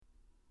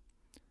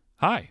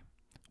Hi,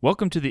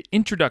 welcome to the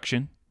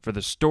introduction for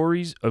the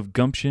Stories of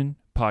Gumption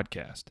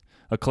podcast,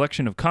 a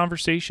collection of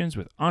conversations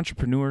with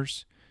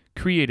entrepreneurs,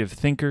 creative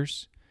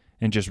thinkers,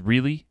 and just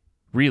really,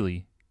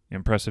 really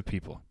impressive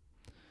people.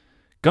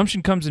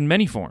 Gumption comes in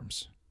many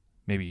forms.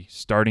 Maybe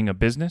starting a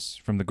business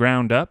from the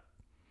ground up.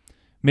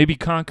 Maybe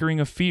conquering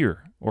a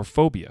fear or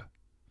phobia.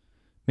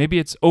 Maybe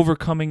it's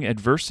overcoming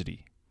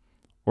adversity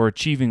or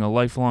achieving a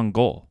lifelong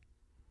goal.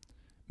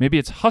 Maybe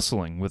it's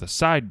hustling with a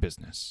side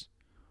business.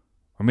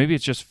 Or maybe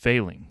it's just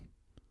failing,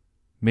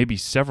 maybe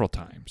several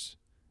times,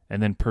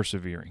 and then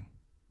persevering.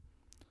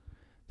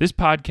 This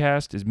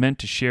podcast is meant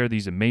to share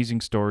these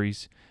amazing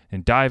stories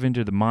and dive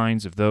into the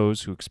minds of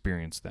those who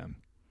experience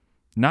them.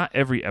 Not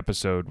every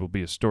episode will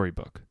be a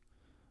storybook,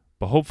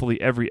 but hopefully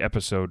every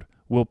episode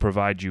will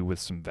provide you with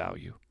some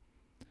value.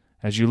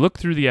 As you look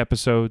through the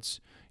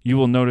episodes, you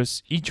will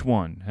notice each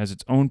one has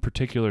its own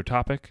particular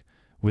topic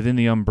within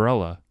the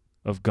umbrella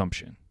of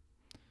gumption,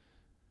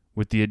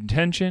 with the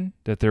intention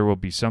that there will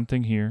be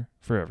something here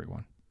for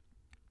everyone.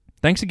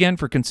 Thanks again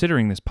for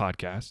considering this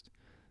podcast.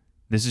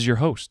 This is your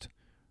host,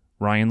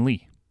 Ryan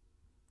Lee.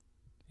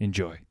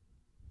 Enjoy.